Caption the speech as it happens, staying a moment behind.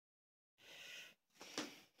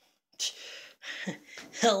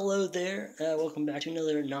Hello there, welcome back to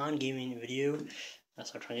another non-gaming video.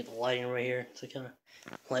 So I'm trying to get the lighting right here. So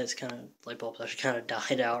light bulbs actually kind of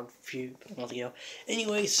died out a few months ago.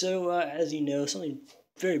 Anyway, so as you know, something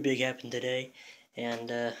very big happened today,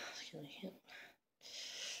 and I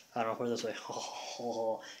don't know where this way.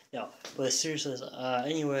 No, but seriously,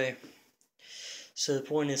 anyway. So the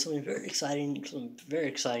point is something very exciting,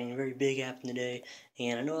 very big happened today,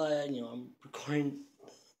 and I know I'm recording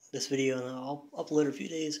this video and I'll upload it a few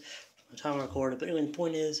days from the time I record it. But anyway, the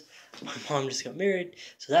point is, my mom just got married,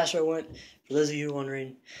 so that's where I went. For those of you who are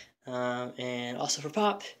wondering, and also for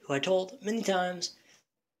Pop, who I told many times,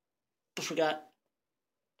 but forgot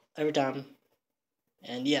every time.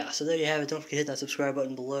 And yeah, so there you have it. Don't forget to hit that subscribe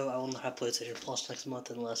button below. I will not have PlayStation Plus next month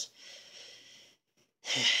unless.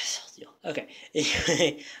 Okay.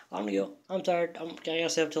 Anyway, I'm gonna go. I'm tired. I gotta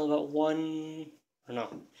stay up till about 1 or no,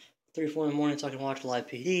 3 or 4 in the morning so I can watch live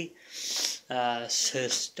PD. So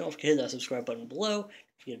don't forget to hit that subscribe button below. Don't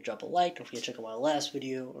forget to drop a like. Don't forget to check out my last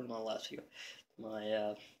video,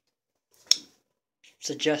 my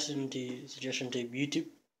suggestion to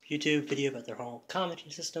YouTube video about their whole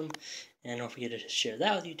commenting system, and don't forget to share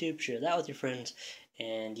that with YouTube, share that with your friends,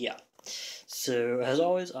 and yeah. So as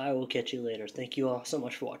always, I will catch you later. Thank you all so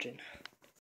much for watching.